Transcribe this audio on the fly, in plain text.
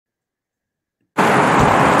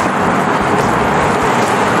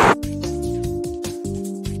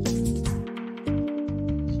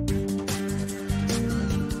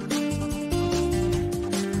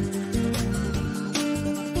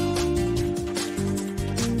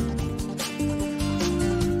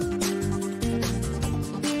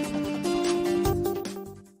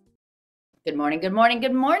morning. Good morning.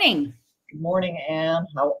 Good morning. Good morning, Anne.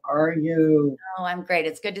 How are you? Oh, I'm great.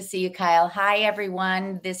 It's good to see you, Kyle. Hi,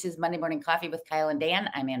 everyone. This is Monday Morning Coffee with Kyle and Dan.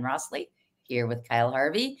 I'm Anne.Rossley here with Kyle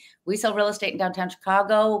Harvey. We sell real estate in downtown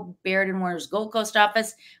Chicago, Baird and Warner's Gold Coast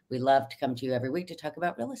office. We love to come to you every week to talk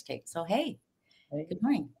about real estate. So, hey, good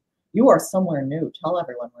morning. You are somewhere new. Tell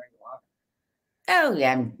everyone where you are. Oh,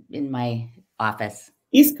 yeah, I'm in my office.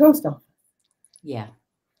 East Coast office. Yeah.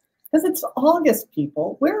 Because it's August,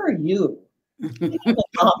 people. Where are you?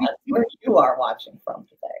 Where you are watching from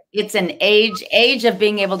today. It's an age of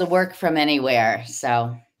being able to work from anywhere.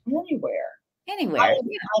 So Anywhere. I'm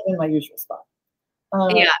in my usual spot.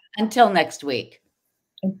 Yeah, until next week.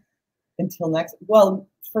 Until next. Well,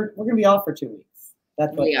 we're going to be off for 2 weeks.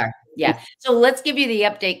 That's what we are. Yeah. So let's give you the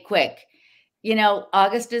update quick. You know,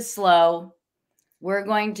 August is slow. We're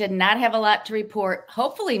going to not have a lot to report.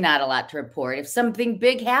 Hopefully not a lot to report. If something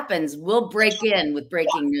big happens, we'll break in with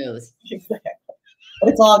breaking news. Exactly.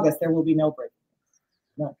 But it's August. There will be no break.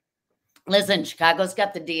 No. Listen, Chicago's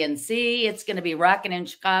got the DNC. It's going to be rocking in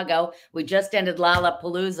Chicago. We just ended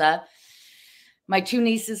Lollapalooza. My two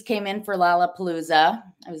nieces came in for Lollapalooza.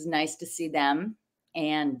 It was nice to see them.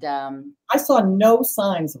 And I saw no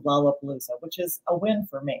signs of Lollapalooza, which is a win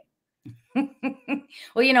for me.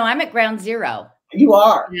 Well, you know, I'm at ground zero. You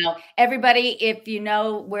are. You know, everybody, if you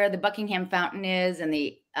know where the Buckingham Fountain is and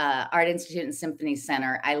the Art Institute and Symphony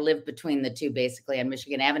Center, I live between the two, basically on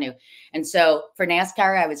Michigan Avenue. And so for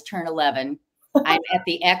NASCAR, I was turn 11. I'm at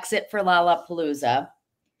the exit for Lollapalooza.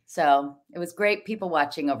 So it was great people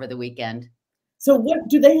watching over the weekend. So what,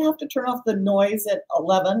 do they have to turn off the noise at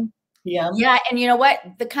 11 p.m.? Yeah. And you know what?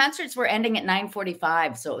 The concerts were ending at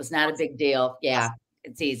 9:45. So it was not a big deal. Yeah.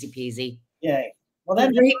 It's easy peasy. Yay. Well,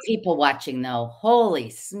 then great people watching though. Holy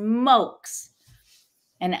smokes.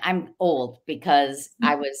 And I'm old because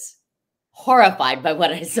I was horrified by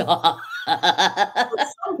what I saw. At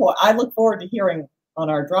some point, I look forward to hearing on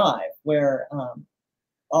our drive where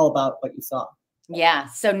all about what you saw. Yeah.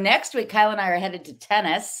 So next week, Kyle and I are headed to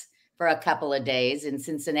tennis for a couple of days in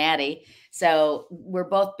Cincinnati. So we're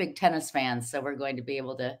both big tennis fans. So we're going to be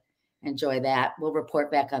able to enjoy that. We'll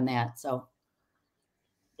report back on that. So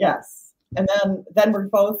yes. And then we're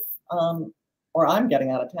both, or I'm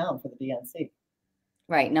getting out of town for the DNC.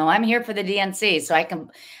 Right. No, I'm here for the DNC. So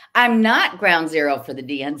I'm not ground zero for the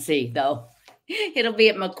DNC though. It'll be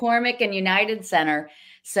at McCormick and United Center.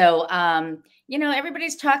 So, you know,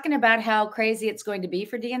 everybody's talking about how crazy it's going to be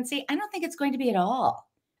for DNC. I don't think it's going to be at all.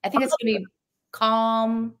 I think it's going to be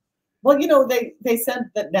calm. Well, you know, they said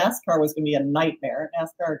that NASCAR was going to be a nightmare.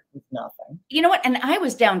 NASCAR was nothing. You know what? And I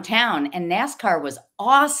was downtown and NASCAR was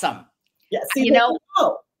awesome. Yeah, see, you know,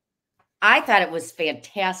 I thought it was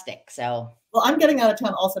fantastic. So, well, I'm getting out of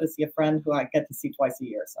town also to see a friend who I get to see twice a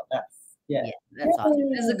year. So that's awesome.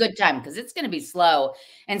 This is a good time because it's going to be slow.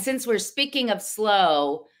 And since we're speaking of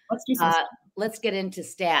slow, let's get into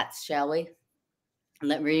stats, shall we?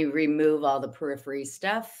 Let me remove all the periphery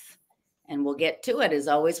stuff and we'll get to it. As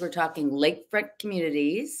always, we're talking lakefront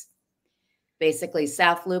communities. Basically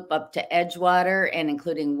South Loop up to Edgewater and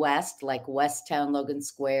including West, like Westtown, Logan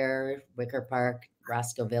Square, Wicker Park,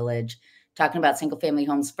 Roscoe Village. Talking about single family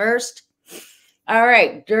homes first. All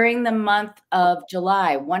right. During the month of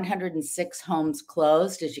July, 106 homes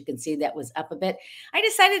closed. As you can see, that was up a bit. I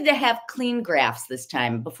decided to have clean graphs this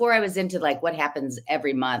time before I was into like what happens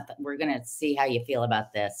every month. We're going to see how you feel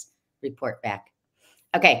about this. Report back.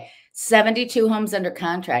 Okay. 72 homes under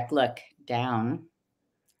contract. Look, down.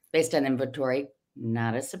 Based on inventory,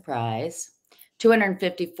 not a surprise.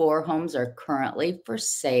 254 homes are currently for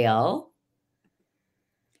sale.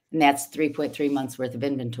 And that's 3.3 months worth of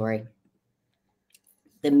inventory.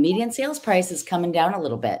 The median sales price is coming down a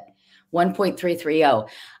little bit, 1.330.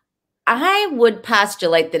 I would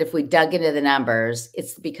postulate that if we dug into the numbers,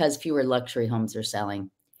 it's because fewer luxury homes are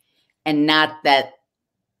selling and not that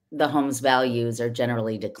the homes' values are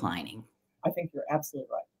generally declining. I think you're absolutely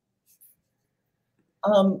right.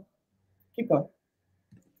 Keep going. All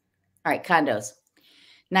right, condos.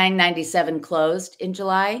 997 closed in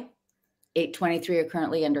July. 823 are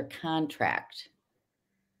currently under contract.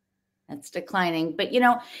 That's declining, but you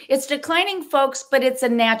know, it's declining, folks, but it's a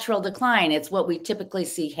natural decline. It's what we typically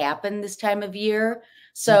see happen this time of year.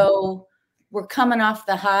 So we're coming off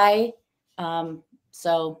the high.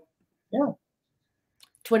 So yeah.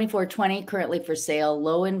 2420 currently for sale.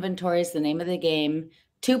 Low inventory is the name of the game.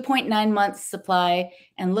 2.9 months supply.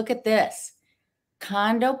 And look at this.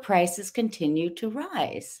 Condo prices continue to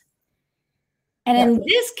rise. And in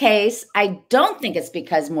this case, I don't think it's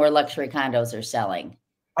because more luxury condos are selling.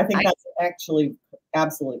 I think that's actually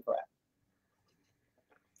absolutely correct.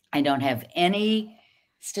 I don't have any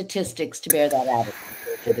statistics to bear that out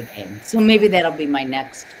to the game. So maybe that'll be my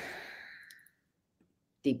next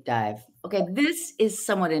deep dive. Okay, this is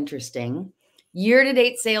somewhat interesting.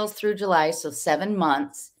 Year-to-date sales through July, so 7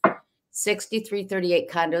 months, 6,338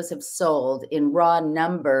 condos have sold. In raw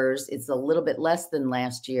numbers, it's a little bit less than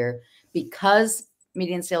last year because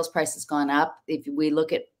median sales price has gone up. If we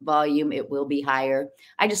look at volume, it will be higher.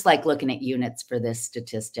 I just like looking at units for this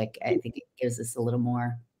statistic. I think it gives us a little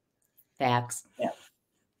more facts. Yeah.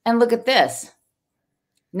 And look at this.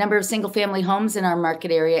 Number of single-family homes in our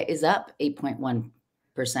market area is up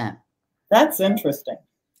 8.1%. That's interesting.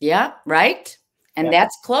 Yeah, right? And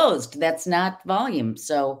that's closed. That's not volume.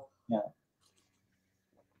 So, yeah.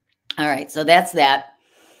 All right. So that's that.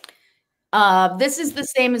 This is the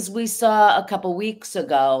same as we saw a couple weeks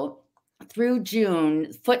ago. Through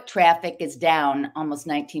June, foot traffic is down almost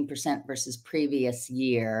 19% versus previous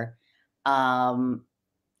year.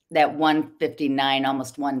 That 159,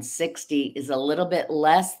 almost 160 is a little bit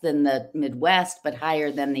less than the Midwest, but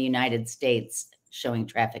higher than the United States, showing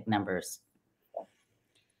traffic numbers.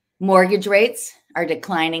 Mortgage rates are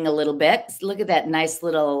declining a little bit. Look at that nice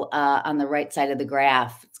little, on the right side of the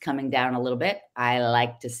graph, it's coming down a little bit. I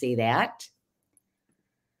like to see that.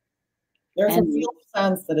 There's a real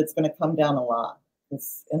sense that it's going to come down a lot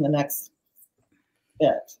in the next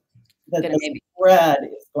bit. That the spread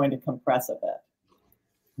is going to compress a bit.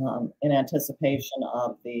 In anticipation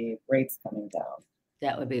of the rates coming down.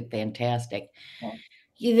 That would be fantastic. Yeah.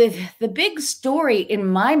 The big story in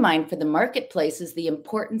my mind for the marketplace is the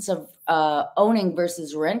importance of owning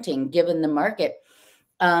versus renting, given the market.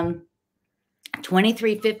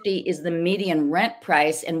 $2,350 is the median rent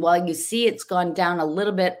price. And while you see it's gone down a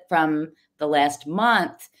little bit from the last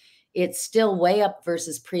month, it's still way up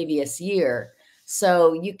versus previous year.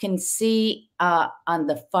 So you can see on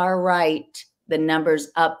the far right, the numbers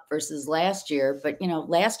up versus last year. But,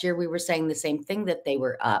 last year we were saying the same thing, that they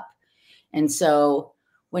were up. And so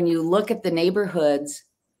when you look at the neighborhoods,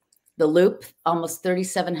 the Loop, almost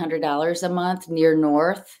 $3,700 a month, near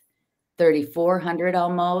North, $3,400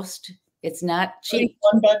 almost. It's not cheap.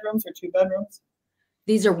 1 bedrooms or 2 bedrooms?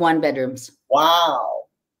 These are 1 bedrooms. Wow.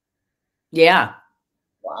 Yeah.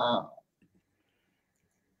 Wow.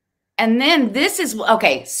 And then this is,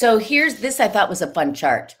 okay, so here's this, I thought was a fun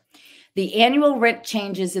chart. The annual rent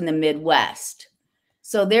changes in the Midwest.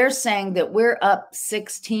 So they're saying that we're up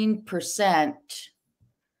 16%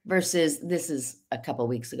 versus, this is a couple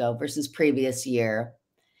weeks ago, versus previous year.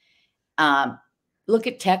 Look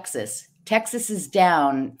at Texas. Texas is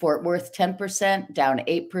down. Fort Worth, 10%, down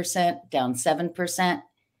 8%, down 7%.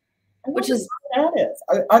 Which is what that is.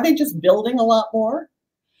 Are they just building a lot more?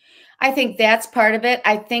 I think that's part of it.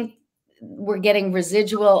 I think we're getting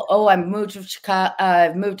residual. Oh, I moved to Chicago.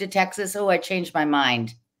 I've moved to Texas. Oh, I changed my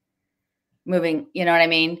mind. Moving, you know what I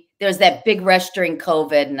mean? There's that big rush during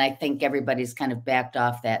COVID, and I think everybody's kind of backed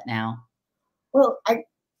off that now. Well,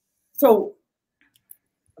 so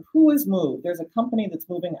who has moved? There's a company that's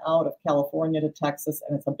moving out of California to Texas,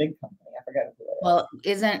 and it's a big company. I forget who it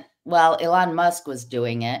is. Well, Elon Musk was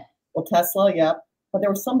doing it. Well, Tesla, yeah. But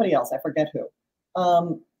there was somebody else. I forget who.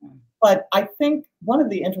 But I think one of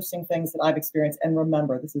the interesting things that I've experienced, and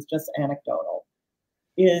remember, this is just anecdotal,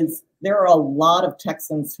 is there are a lot of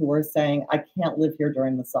Texans who are saying, I can't live here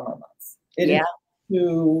during the summer months. It is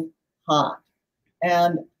too hot.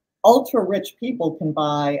 And ultra rich people can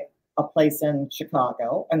buy a place in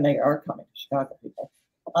Chicago, and they are coming to Chicago, people.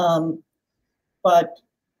 But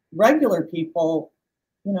regular people,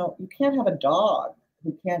 you can't have a dog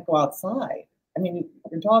who can't go outside. I mean,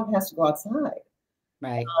 your dog has to go outside.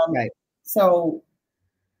 Right, right. So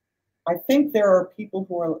I think there are people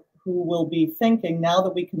who will be thinking, now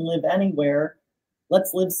that we can live anywhere,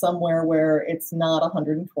 let's live somewhere where it's not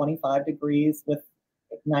 125 degrees with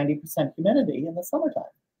 90% humidity in the summertime.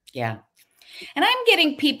 Yeah. And I'm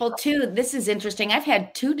getting people too. This is interesting. I've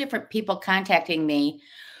had 2 different people contacting me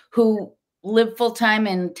who live full-time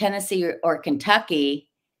in Tennessee or Kentucky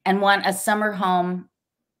and want a summer home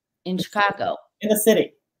in Chicago. In the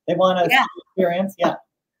city. They want to experience. Yeah.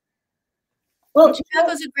 Well,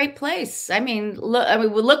 Chicago's a great place. I mean,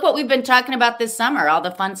 look what we've been talking about this summer, all the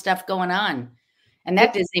fun stuff going on. And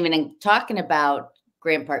that isn't even talking about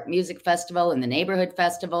Grand Park Music Festival and the neighborhood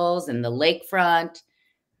festivals and the lakefront.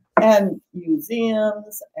 And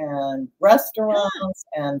museums and restaurants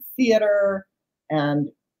and theater and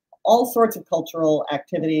all sorts of cultural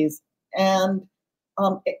activities. And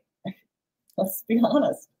let's be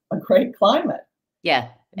honest, a great climate. Yeah.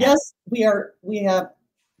 Yes, we have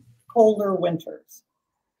colder winters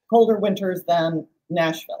than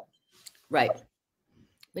Nashville. Right.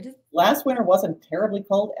 Last winter wasn't terribly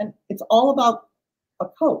cold, and it's all about a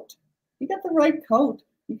coat. You get the right coat,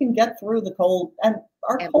 you can get through the cold, and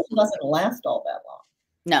our cold doesn't last all that long.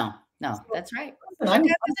 No, no, so, that's right. Listen,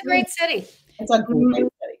 it's a great city. It's a great city.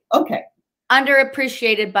 Okay.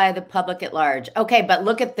 Underappreciated by the public at large. Okay, but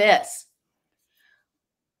look at this.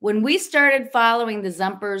 When we started following the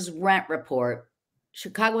Zumpers rent report,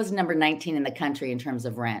 Chicago was number 19 in the country in terms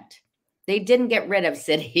of rent. They didn't get rid of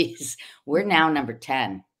cities. We're now number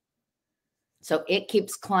 10. So it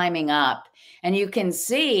keeps climbing up. And you can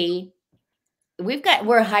see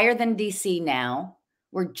we're higher than DC now.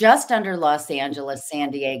 We're just under Los Angeles,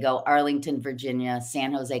 San Diego, Arlington, Virginia,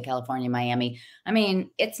 San Jose, California, Miami. I mean,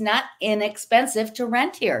 it's not inexpensive to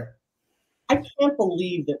rent here. I can't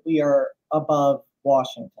believe that we are above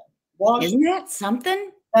Washington. Isn't that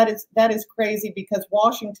something? That is crazy, because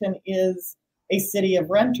Washington is a city of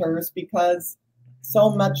renters, because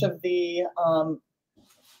so much of the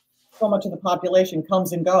population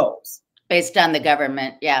comes and goes based on the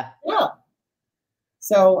government. Yeah. Yeah.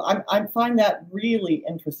 So I find that really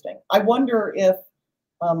interesting. I wonder if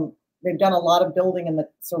they've done a lot of building in the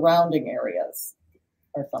surrounding areas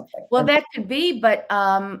or something. Well, that could be, but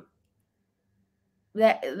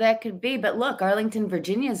that could be. But look, Arlington,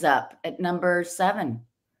 Virginia's up at number 7.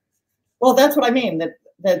 Well, that's what I mean.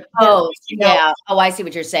 Oh, yeah. Oh, I see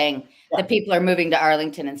what you're saying. Yeah. The people are moving to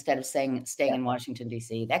Arlington instead of staying in Washington,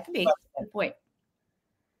 D.C. That could be a good point.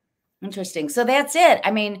 Interesting. So that's it.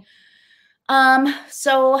 I mean,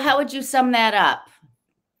 so how would you sum that up?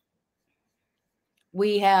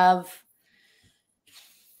 We have,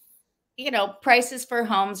 prices for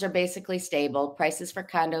homes are basically stable. Prices for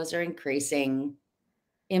condos are increasing.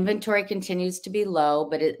 Inventory continues to be low,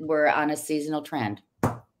 but we're on a seasonal trend.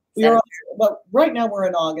 But right now we're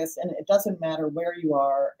in August, and it doesn't matter where you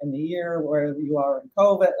are in the year, where you are in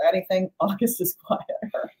COVID, anything. August is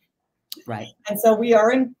quieter, right? And so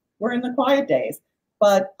we're in the quiet days.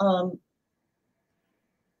 But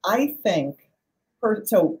I think,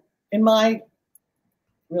 so in my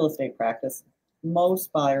real estate practice,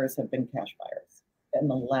 most buyers have been cash buyers in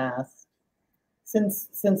the last since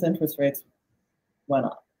interest rates went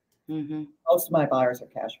up. Mm-hmm. Most of my buyers are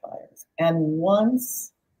cash buyers, and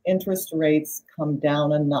once interest rates come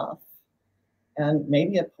down enough, and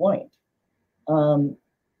maybe a point, I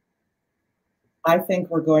think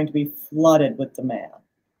we're going to be flooded with demand.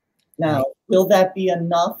 Now, will that be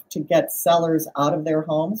enough to get sellers out of their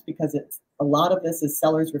homes? Because a lot of this is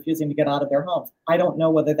sellers refusing to get out of their homes. I don't know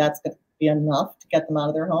whether that's going to be enough to get them out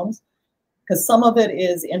of their homes, because some of it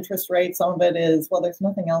is interest rates, some of it is, well, there's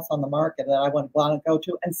nothing else on the market that I want to go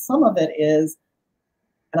to, and some of it is,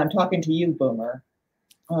 and I'm talking to you, Boomer,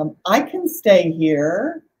 I can stay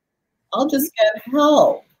here. I'll just get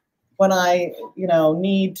help when I,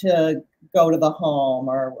 need to go to the home,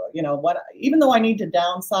 or, even though I need to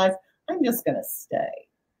downsize, I'm just going to stay.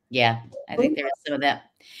 Yeah, I think there's some of that.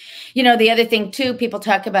 The other thing too, people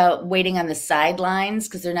talk about waiting on the sidelines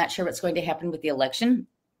because they're not sure what's going to happen with the election.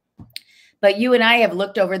 But you and I have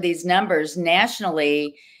looked over these numbers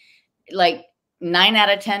nationally, like 9 out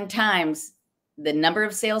of 10 times, the number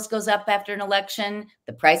of sales goes up after an election.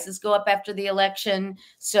 The prices go up after the election.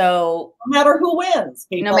 So no matter who wins,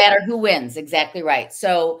 people. No matter who wins, exactly right.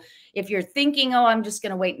 So if you're thinking, oh, I'm just going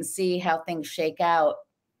to wait and see how things shake out,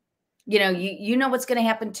 you know what's going to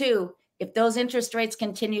happen too. If those interest rates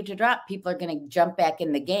continue to drop, people are going to jump back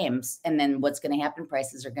in the games, and then what's going to happen?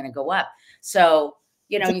 Prices are going to go up. So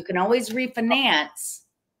you can always refinance.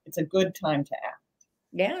 It's a good time to act.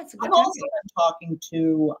 Yeah, it's a good I've time. Also been talking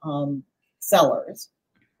to sellers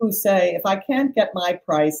who say, if I can't get my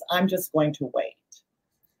price, I'm just going to wait.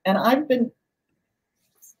 And I've been,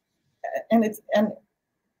 and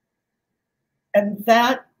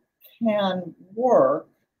that can work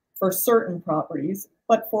for certain properties,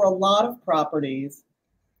 but for a lot of properties,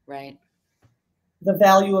 right, the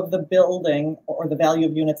value of the building or the value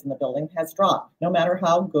of units in the building has dropped. No matter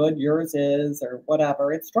how good yours is or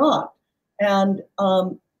whatever, it's dropped. And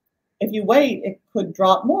if you wait, it could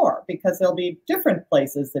drop more because there'll be different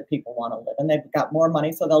places that people want to live, and they've got more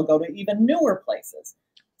money, so they'll go to even newer places.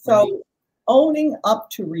 So owning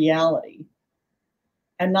up to reality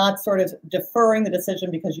and not sort of deferring the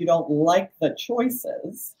decision because you don't like the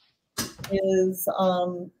choices is,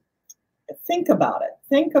 think about it.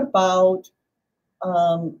 Think about,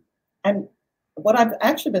 and what I've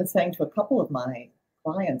actually been saying to a couple of my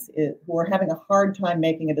clients who are having a hard time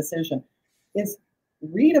making a decision is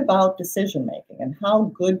read about decision making and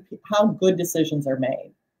how good decisions are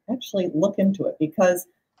made. Actually look into it, because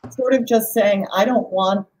sort of just saying, I don't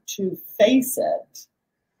want to face it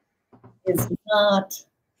is not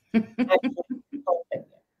actually helping you.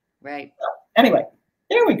 Right. So, anyway,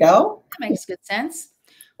 there we go. That makes good sense.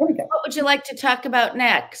 There we go. What would you like to talk about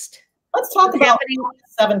next? Let's talk about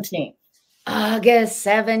August 17th. August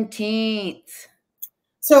 17th.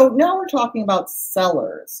 So now we're talking about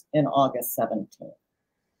sellers in August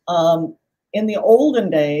 17th. In the olden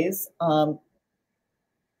days, so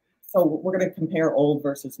we're going to compare old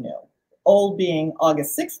versus new. Old being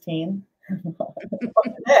August 16th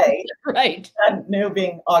today, right, and new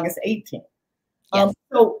being August 18th. Yes.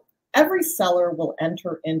 So every seller will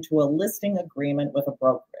enter into a listing agreement with a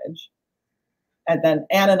brokerage, and then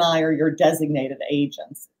Anne and I are your designated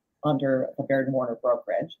agents under the Baird & Warner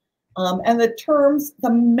brokerage. And the terms,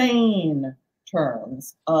 the main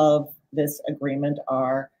terms of this agreement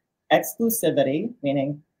are exclusivity,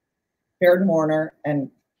 meaning Baird & Warner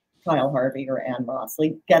and Kyle Harvey or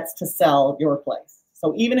anne.rossley gets to sell your place.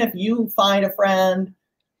 So even if you find a friend,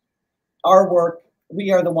 our work,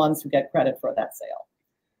 we are the ones who get credit for that sale.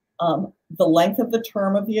 The length of the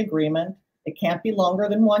term of the agreement, it can't be longer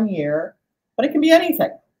than 1 year, but it can be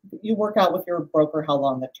anything. You work out with your broker how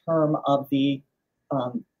long the term of the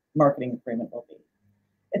marketing agreement will be.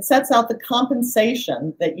 It sets out the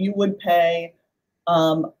compensation that you would pay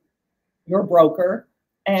your broker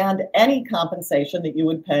and any compensation that you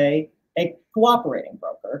would pay a cooperating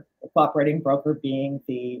broker, the cooperating broker being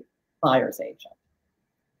the buyer's agent.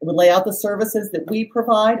 It would lay out the services that we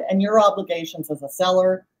provide and your obligations as a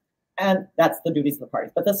seller, and that's the duties of the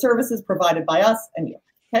parties, but the services provided by us and you,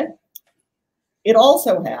 okay? It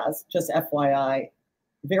also has, just FYI,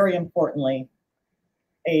 very importantly,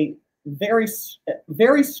 a very,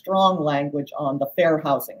 very strong language on the Fair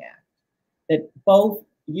Housing Act, that both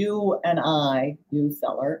you and I, you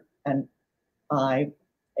seller, and I,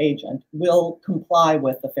 agent, will comply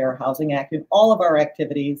with the Fair Housing Act in all of our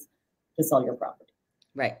activities to sell your property.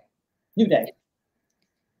 Right. New day.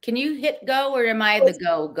 Can you hit go, or am I the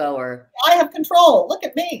goer? I have control. Look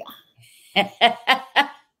at me.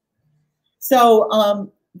 So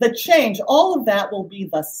the change, all of that will be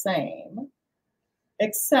the same,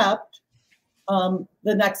 except the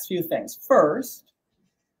next few things. First,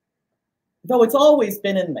 though it's always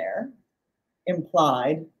been in there,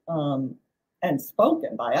 implied and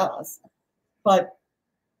spoken by us, but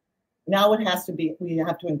now it has to be, we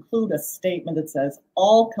have to include a statement that says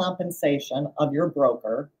all compensation of your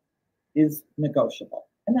broker is negotiable.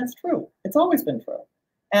 And that's true. It's always been true.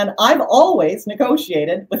 And I've always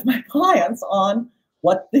negotiated with my clients on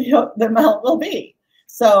what the amount will be.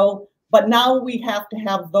 So, but now we have to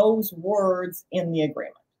have those words in the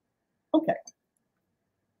agreement. Okay.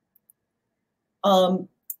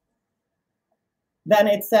 Then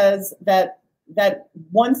it says that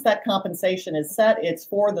once that compensation is set, it's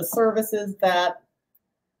for the services that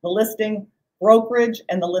the listing brokerage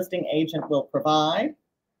and the listing agent will provide.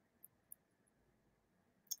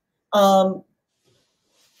 Okay,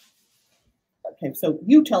 so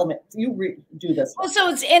you tell me, you do this. Well, so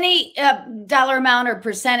it's any dollar amount or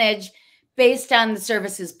percentage based on the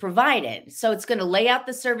services provided. So it's going to lay out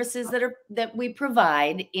the services that we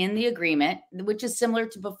provide in the agreement, which is similar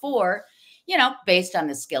to before, you know, based on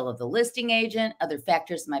the skill of the listing agent, other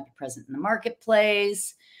factors that might be present in the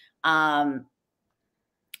marketplace.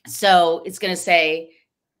 So it's going to say,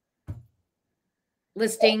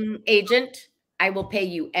 listing agent, I will pay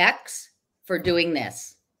you X for doing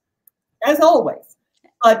this. As always,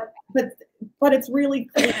 but it's really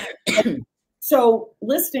clear. So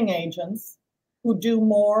listing agents who do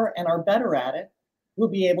more and are better at it will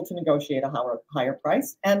be able to negotiate a higher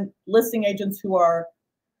price, and listing agents who are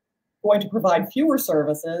going to provide fewer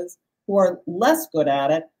services, who are less good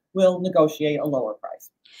at it, will negotiate a lower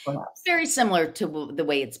price, perhaps. Very similar to the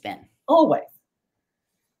way it's been. Always.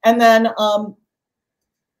 And then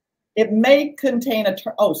it may contain a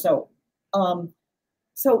term. Oh,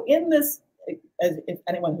 so in this, if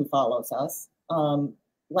anyone who follows us,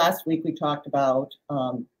 last week we talked about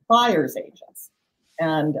buyer's agents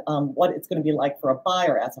and what it's going to be like for a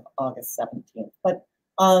buyer as of August 17th. But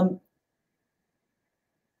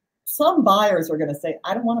some buyers are going to say,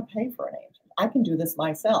 I don't want to pay for an agent. I can do this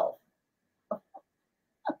myself.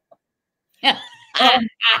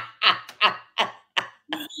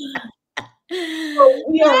 So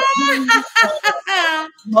we are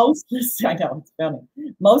most I know it's funny.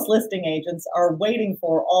 Most listing agents are waiting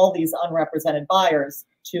for all these unrepresented buyers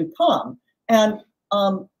to come, and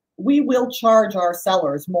we will charge our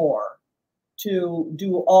sellers more to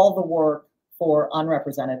do all the work for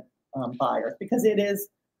unrepresented buyers, because it is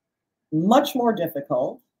much more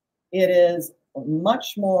difficult. It is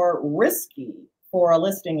much more risky for a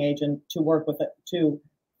listing agent to work with it, to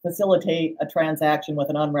facilitate a transaction with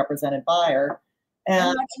an unrepresented buyer.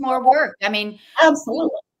 And much more work. I mean,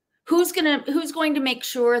 absolutely. who's going to make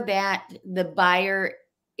sure that the buyer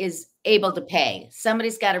is able to pay?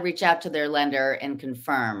 Somebody's got to reach out to their lender and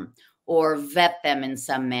confirm or vet them in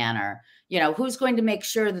some manner. You know, who's going to make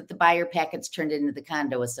sure that the buyer packet's turned into the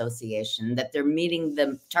condo association, that they're meeting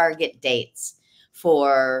the target dates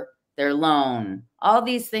for their loan? All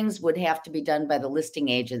these things would have to be done by the listing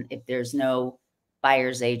agent if there's no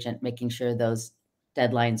buyer's agent making sure those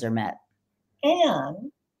deadlines are met.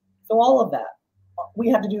 And so all of that, we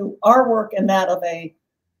have to do our work and that of a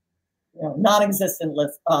non-existent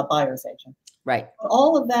buyer's agent. Right. But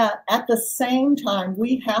all of that at the same time,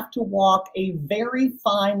 we have to walk a very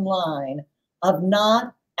fine line of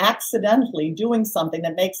not accidentally doing something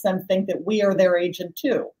that makes them think that we are their agent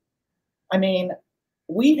too. I mean,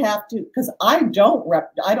 we have to, because I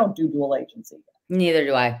don't do dual agency. Neither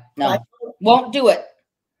do I. No, won't do it.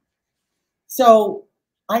 So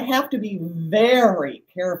I have to be very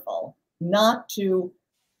careful not to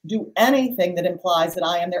do anything that implies that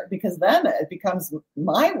I am there, because then it becomes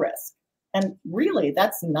my risk. And really,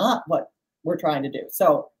 that's not what we're trying to do.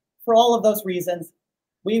 So for all of those reasons,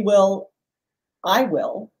 I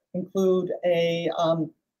will include an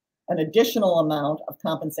additional amount of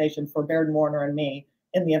compensation for Baird & Warner and me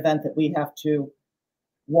in the event that we have to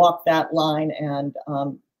walk that line and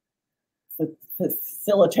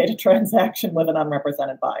facilitate a transaction with an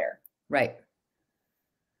unrepresented buyer. Right.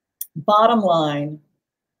 Bottom line,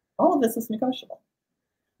 all of this is negotiable.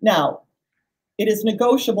 Now, it is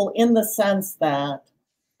negotiable in the sense that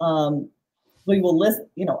we will listen,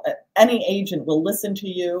 any agent will listen to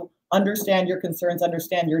you, understand your concerns,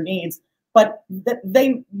 understand your needs, but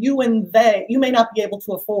you may not be able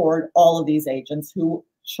to afford all of these agents who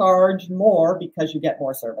charge more because you get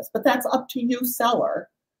more service. But that's up to you, seller,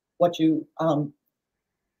 what you want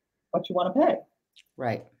to pay.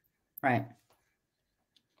 Right. Right.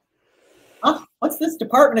 What's this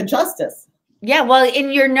Department of Justice? Yeah, well,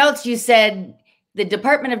 in your notes, you said the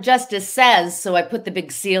Department of Justice says, so I put the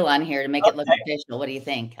big seal on here to make it look official. What do you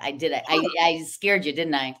think? I did it. I scared you,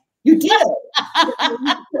 didn't I? You did.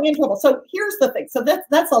 You're in trouble. So here's the thing. So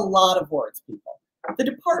that's a lot of words, people. The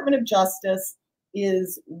Department of Justice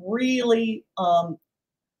is really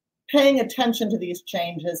paying attention to these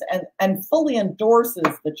changes and fully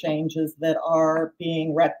endorses the changes that are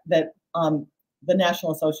being the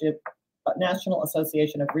National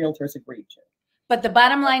Association of Realtors agreed to. But the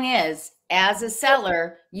bottom line is, as a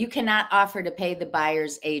seller, you cannot offer to pay the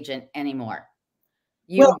buyer's agent anymore.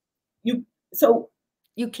 You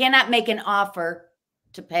cannot make an offer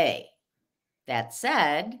to pay. That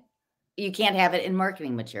said, you can't have it in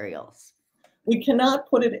marketing materials. We cannot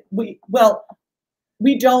put it. We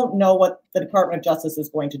don't know what the Department of Justice is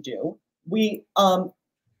going to do.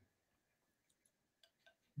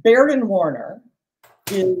 Baird & Warner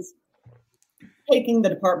is taking the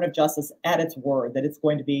Department of Justice at its word that it's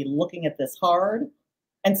going to be looking at this hard.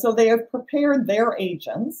 And so they have prepared their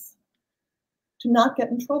agents to not get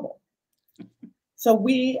in trouble. So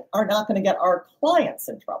we are not going to get our clients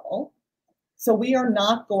in trouble. So we are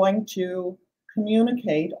not going to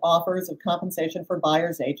communicate offers of compensation for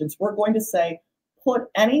buyer's agents. We're going to say, put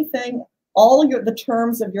anything, the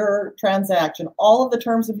terms of your transaction, all of the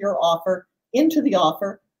terms of your offer into the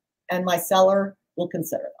offer, and my seller will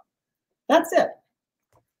consider them. That's it.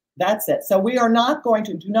 That's it. So we are not going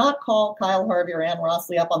to, do not call Kyle Harvey or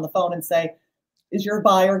Anne.Rossley up on the phone and say, is your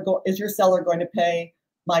seller going to pay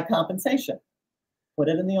my compensation? Put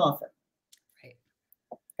it in the offer. Right.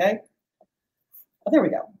 Okay. Oh, there we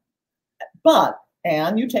go. But,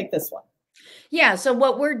 Anne, you take this one. Yeah. So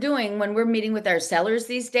what we're doing when we're meeting with our sellers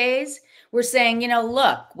these days, we're saying,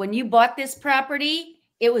 look, when you bought this property,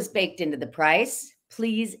 it was baked into the price.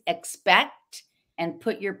 Please expect and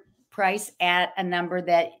put your price at a number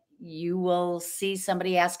that you will see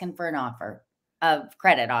somebody asking for an offer of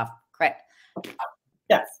credit.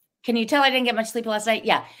 Yes. Can you tell I didn't get much sleep last night?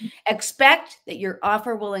 Yeah. Expect that your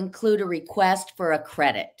offer will include a request for a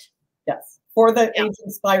credit. Yes. For the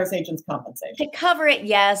buyer's agent's compensation. To cover it,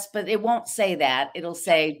 yes, but it won't say that. It'll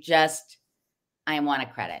say just, I want a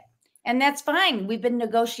credit. And that's fine. We've been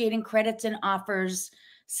negotiating credits and offers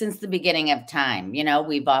since the beginning of time.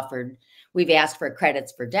 We've asked for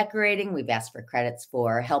credits for decorating. We've asked for credits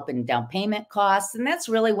for help in down payment costs. And that's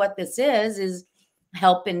really what this is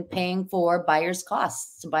help in paying for buyers'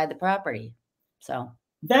 costs to buy the property. So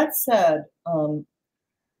that said,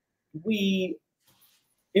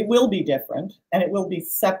 it will be different and it will be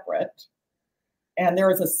separate. And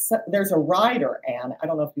there's a rider, Anne. I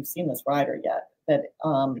don't know if you've seen this rider yet, that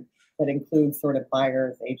includes sort of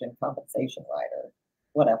buyer's agent compensation rider,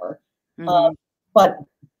 whatever. Mm-hmm. But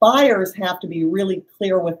buyers have to be really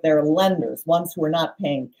clear with their lenders, ones who are not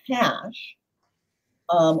paying cash,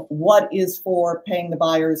 what is for paying the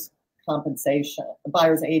buyer's compensation, the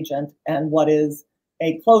buyer's agent, and what is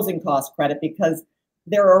a closing cost credit, because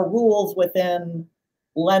there are rules within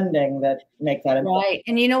lending that make that important. Right.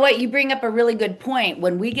 And you know what? You bring up a really good point.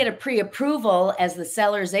 When we get a pre-approval as the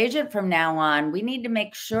seller's agent from now on, we need to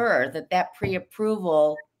make sure that that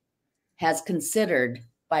pre-approval has considered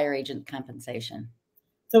buyer agent compensation.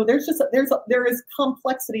 So there is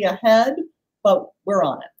complexity ahead, but we're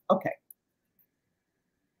on it. Okay.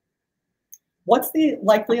 What's the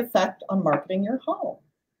likely effect on marketing your home?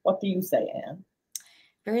 What do you say, Anne?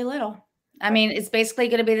 Very little. I mean, it's basically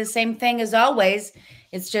going to be the same thing as always.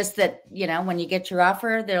 It's just that, you know, when you get your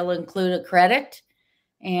offer, they'll include a credit.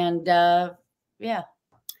 And yeah.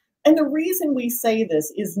 And the reason we say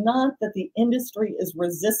this is not that the industry is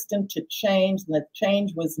resistant to change and that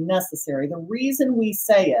change was necessary. The reason we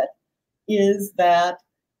say it is that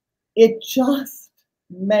it just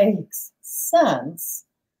makes sense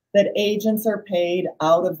that agents are paid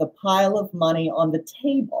out of the pile of money on the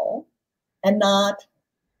table and not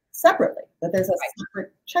separately, that there's a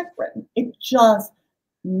separate check written. It just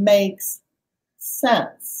makes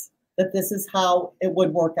sense that this is how it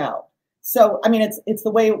would work out. So, I mean, it's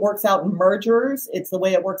the way it works out in mergers. It's the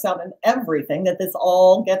way it works out in everything, that this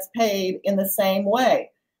all gets paid in the same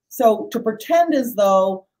way. So to pretend as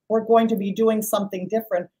though we're going to be doing something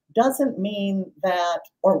different doesn't mean that,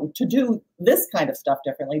 or to do this kind of stuff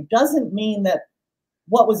differently doesn't mean that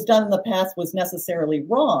what was done in the past was necessarily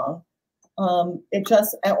wrong. It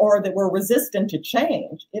just, or that we're resistant to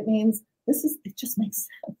change. It means it just makes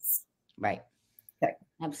sense. Right. Okay.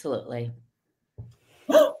 Absolutely.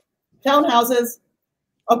 Townhouses.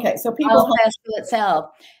 Okay, so people. How fast will it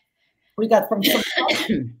sell? We got from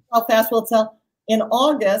how fast will it sell? In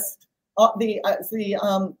August, the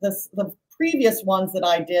previous ones that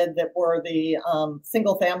I did that were the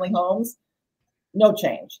single family homes, no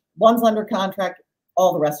change. One's under contract,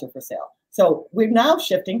 all the rest are for sale. So we're now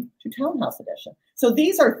shifting to townhouse edition. So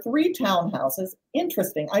these are 3 townhouses.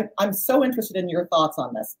 Interesting. I'm so interested in your thoughts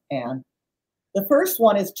on this, Anne. The first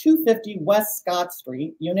one is 250 West Scott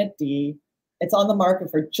Street, Unit D. It's on the market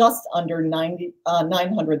for just under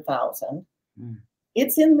 $900,000.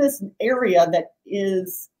 It's in this area that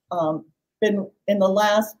is been in the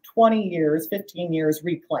last 20 years, 15 years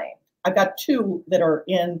reclaimed. I've got 2 that are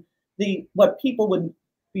in what people would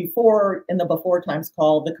before times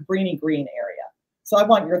call the Cabrini Green area. So I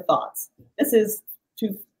want your thoughts. This is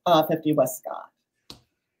 250 West Scott.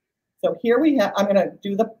 So here we have. I'm going to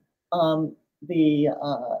do the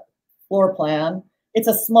floor plan. It's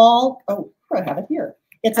a small. Oh, I have it here.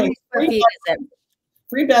 It's a 3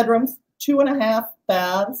 bedrooms, 2.5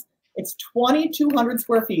 baths. It's 2,200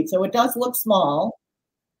 square feet, so it does look small.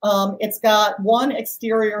 It's got 1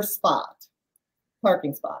 exterior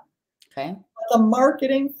parking spot. Okay. But the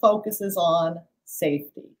marketing focuses on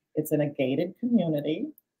safety. It's in a gated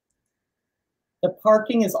community. The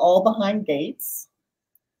parking is all behind gates.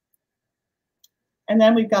 And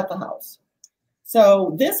then we've got the house.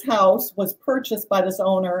 So this house was purchased by this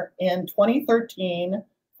owner in 2013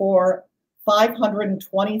 for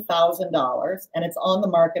 $520,000, and it's on the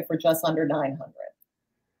market for just under $900,000.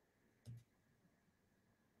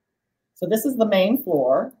 So this is the main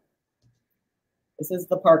floor. This is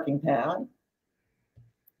the parking pad.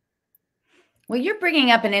 Well, you're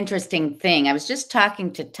bringing up an interesting thing. I was just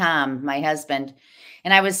talking to Tom, my husband,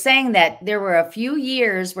 and I was saying that there were a few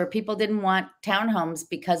years where people didn't want townhomes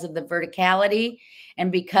because of the verticality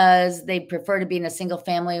and because they prefer to be in a single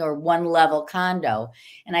family or 1-level condo.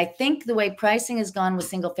 And I think the way pricing has gone with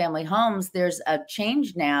single family homes, there's a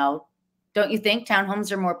change now. Don't you think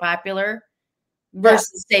townhomes are more popular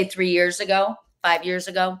versus say 3 years ago, 5 years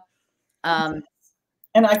ago? And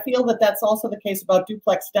I feel that that's also the case about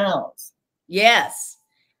duplex downs. Yes,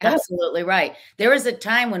 absolutely right. There was a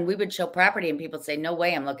time when we would show property and people say, no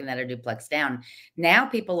way I'm looking at a duplex down. Now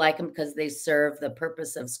people like them because they serve the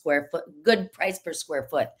purpose of square foot, good price per square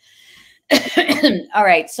foot. All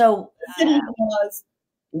right. So the city has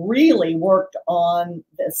really worked on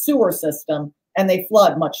the sewer system and they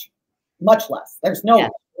flood much less. There's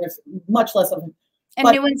much less of. And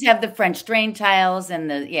new ones have the French drain tiles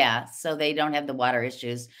and so they don't have the water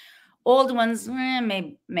issues. Old ones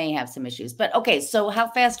may have some issues, but okay. So how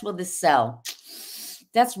fast will this sell?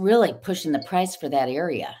 That's really pushing the price for that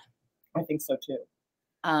area. I think so too.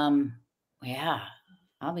 Yeah,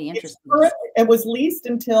 I'll be interested. It was leased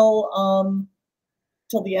until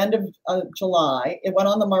the end of July. It went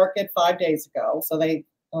on the market 5 days ago, so they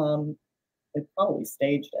probably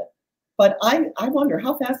staged it. But I wonder,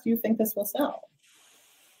 how fast do you think this will sell?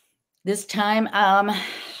 This time, I'm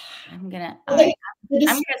gonna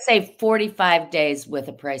say 45 days with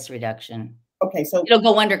a price reduction. Okay, so it'll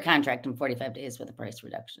go under contract in 45 days with a price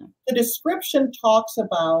reduction. The description talks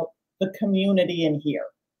about the community in here.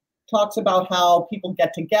 Talks about how people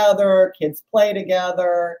get together, kids play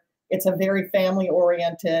together. It's a very family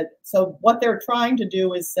oriented. So what they're trying to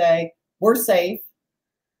do is say, we're safe.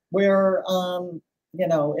 We're, you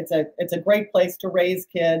know, it's a great place to raise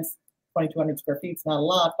kids. 2,200 square feet is not a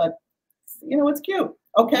lot, but you know, it's cute.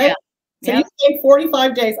 Okay. Yeah. So you say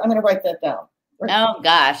 45 days. I'm going to write that down. Oh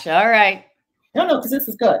gosh. All right. No, because this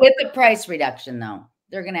is good. With the price reduction though,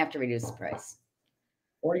 they're going to have to reduce the price.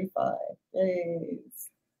 45 days.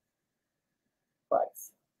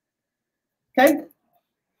 Price. Okay.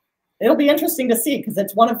 It'll be interesting to see because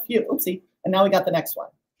it's one of few. Oopsie. And now we got the next one.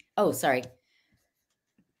 Oh, sorry.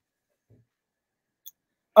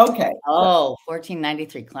 Okay. Oh,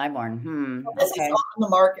 1493 Clybourne. Well, this is on the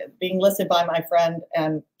market, being listed by my friend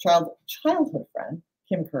and childhood friend,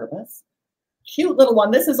 Kim Curvis. Cute little one.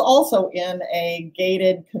 This is also in a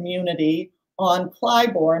gated community on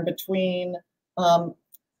Clybourne between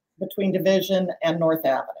Division and North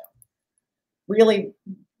Avenue. Really,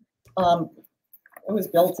 it was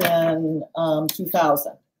built in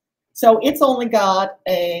 2000. So it's only got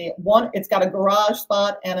it's got a garage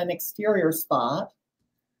spot and an exterior spot.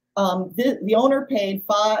 The owner paid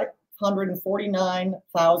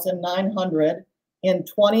 $549,900 in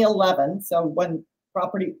 2011. So when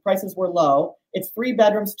property prices were low, it's 3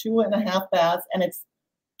 bedrooms, 2.5 baths, and it's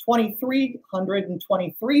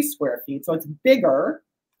 2,323 square feet. So it's bigger.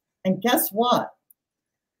 And guess what?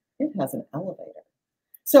 It has an elevator.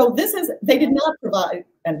 So they did not provide,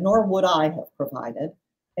 and nor would I have provided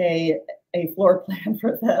a floor plan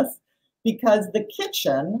for this, because the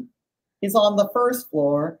kitchen is on the first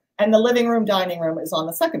floor and the living room, dining room is on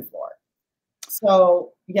the second floor.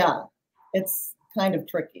 So yeah, it's kind of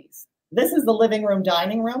tricky. This is the living room,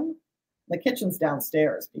 dining room. The kitchen's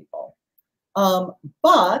downstairs, people.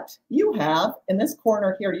 But you have in this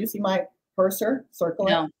corner here, do you see my cursor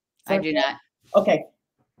circling? No, I do not. Okay,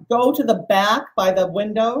 go to the back by the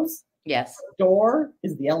windows. Yes. The door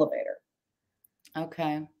is the elevator.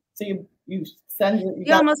 Okay. So you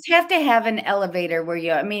almost have to have an elevator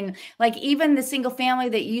where I mean, like even the single family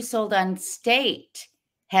that you sold on State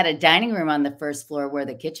had a dining room on the first floor where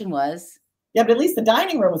the kitchen was. Yeah, but at least the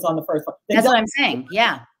dining room was on the first floor. That's what I'm saying.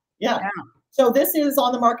 Yeah. So this is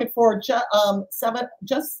on the market for just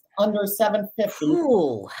under $750.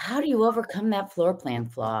 Ooh, how do you overcome that floor plan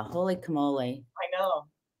flaw? Holy camole. I know.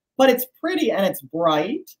 But it's pretty and it's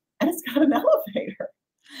bright and it's got an elevator.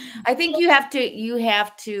 I think you have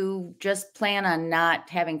to just plan on not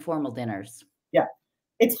having formal dinners. Yeah.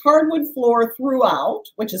 It's hardwood floor throughout,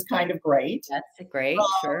 which is kind of great. That's great,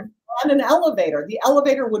 sure. And an elevator. The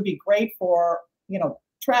elevator would be great for,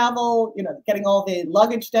 travel, getting all the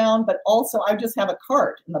luggage down, but also I just have a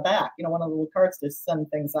cart in the back, one of the little carts to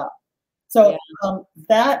send things up. So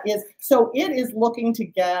it is looking to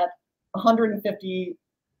get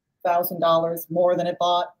 $150,000 more than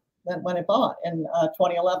when it bought in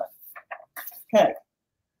 2011. Okay.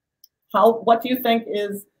 What do you think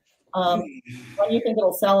is, when do you think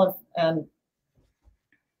it'll sell and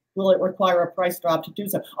will it require a price drop to do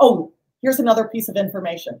so? Oh, here's another piece of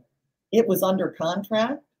information. It was under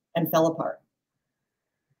contract and fell apart.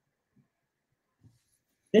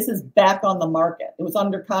 This is back on the market. It was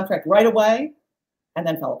under contract right away and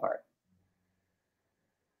then fell apart.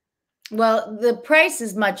 Well, the price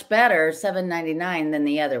is much better, $799, than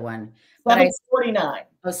the other one. $749.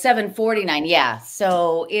 Oh, $749. Yeah.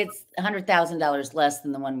 So it's $100,000 less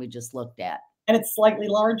than the one we just looked at. And it's slightly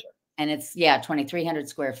larger. And it's 2,300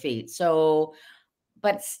 square feet. So,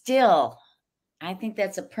 but still, I think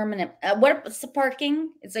that's a permanent. What's the parking?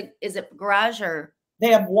 Is it garage or? They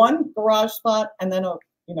have one garage spot, and then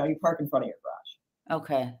you park in front of your garage.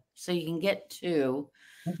 Okay, so you can get two.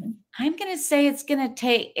 Mm-hmm. I'm gonna say it's gonna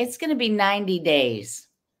be 90 days.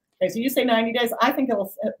 Okay, so you say 90 days. I think it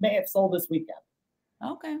may have sold this weekend.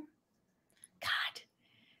 Okay. God,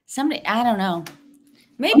 I don't know.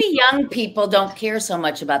 Maybe young people don't care so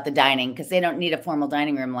much about the dining because they don't need a formal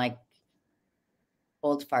dining room like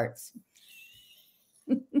old farts.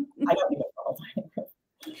 I don't need a formal dining room.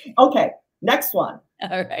 Okay, next one.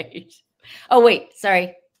 All right. Oh, wait,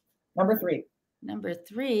 sorry. Number 3. Number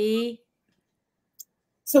 3.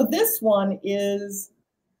 So this one is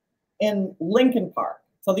in Lincoln Park.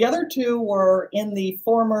 So the other two were in the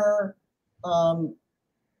former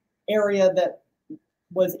area that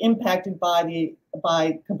was impacted by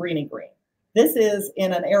Cabrini Green. This is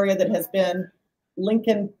in an area that has been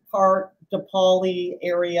Lincoln Park DePauli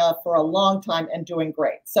area for a long time and doing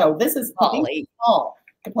great. So this is DePauli.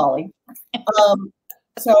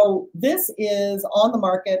 So this is on the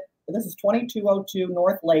market. This is 2202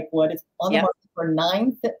 North Lakewood. It's on the market for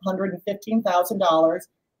 $915,000.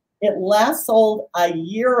 It last sold a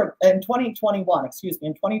year in 2021,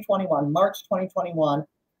 in 2021, March 2021,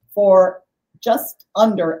 for just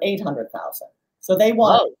under 800,000. So they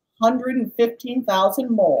want 115,000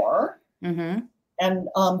 more. Mm-hmm. And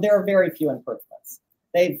there are very few improvements.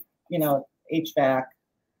 They've, HVAC,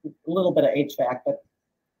 a little bit of HVAC,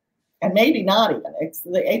 and maybe not even.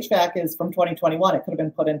 The HVAC is from 2021. It could have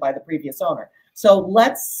been put in by the previous owner. So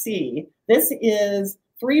let's see. This is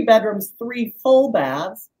 3 bedrooms, 3 full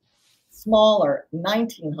baths, smaller,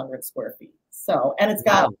 1,900 square feet. So, and it's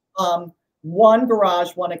got 1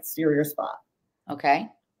 garage, 1 exterior spot. Okay.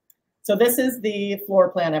 So this is the floor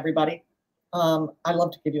plan, everybody. I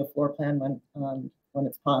love to give you a floor plan when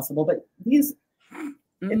it's possible, but these,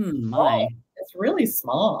 it's really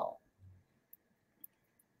small,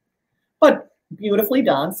 but beautifully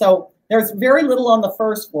done. So there's very little on the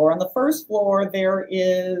first floor. On the first floor, there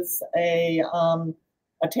is a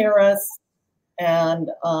terrace and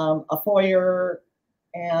a foyer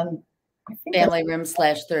and I think family room /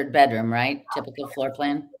 3rd bedroom, right? Typical floor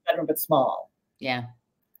plan. Bedroom, but small. Yeah.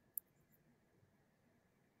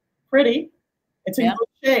 Pretty. It's in good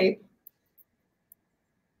shape.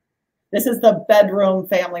 This is the bedroom,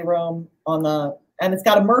 family room and it's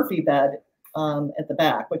got a Murphy bed at the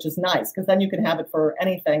back, which is nice because then you can have it for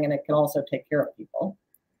anything and it can also take care of people.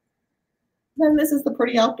 Then this is the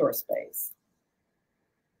pretty outdoor space.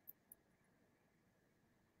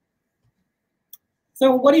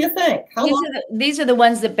 So what do you think? These are the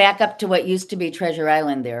ones that back up to what used to be Treasure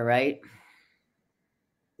Island there, right?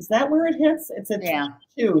 Is that where it hits? It's a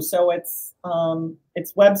 22, so it's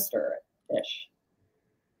Webster-ish.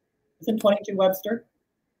 Isn't 22 Webster?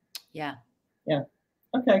 Yeah. Yeah.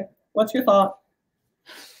 Okay. What's your thought?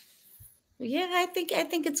 Yeah, I think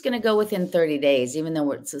it's going to go within 30 days, even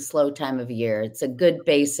though it's a slow time of year. It's a good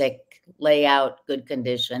basic layout, good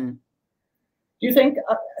condition. Do you think?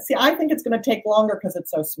 I think it's going to take longer because it's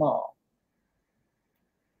so small.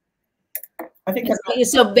 I think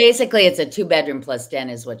so. Basically, it's a 2-bedroom plus den,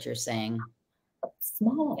 is what you're saying.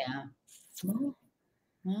 Small. Yeah. Small.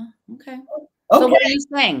 Yeah. Okay. So what are you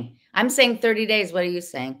saying? I'm saying 30 days. What are you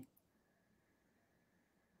saying?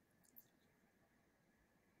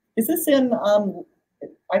 Is this in?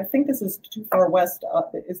 I think this is too far west.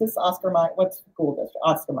 Is this Oscar Mayer? What's the school district?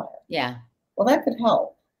 Oscar Mayer. Yeah. Well, that could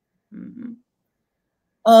help. Mm-hmm.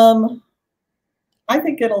 I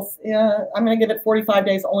think it'll. Yeah, I'm going to give it 45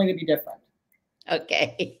 days only to be different.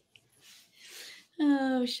 Okay.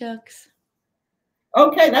 Oh, shucks.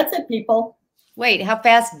 Okay, that's it, people. Wait, how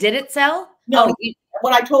fast did it sell? No,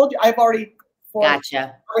 what I told you, I've already.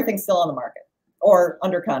 Gotcha. Everything's still on the market or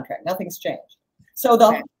under contract. Nothing's changed. So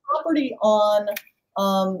the property on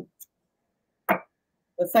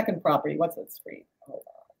the second property, what's that street? Hold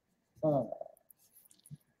on.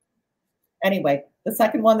 Anyway, the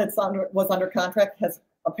second one was under contract has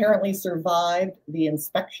apparently survived the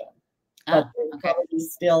inspection. But probably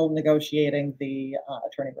still negotiating the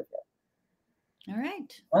attorney review. All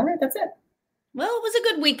right. All right, that's it. Well, it was a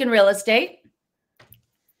good week in real estate.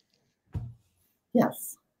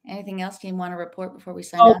 Yes. Anything else you want to report before we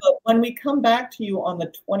sign off? But when we come back to you on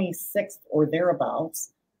the 26th or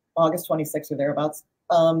thereabouts, August 26th or thereabouts,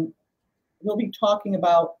 we'll be talking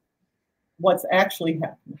about what's actually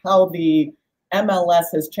happened, how the MLS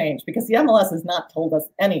has changed, because the MLS has not told us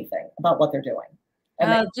anything about what they're doing.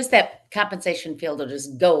 Just that compensation field will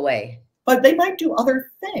just go away. But they might do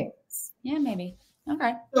other things. Yeah, maybe.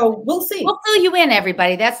 Okay. So we'll see. We'll fill you in,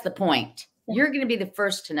 everybody. That's the point. You're going to be the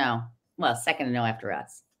first to know. Well, second to know after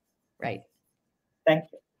us. Right. Thank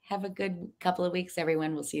you. Have a good couple of weeks,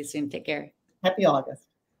 everyone. We'll see you soon. Take care. Happy August.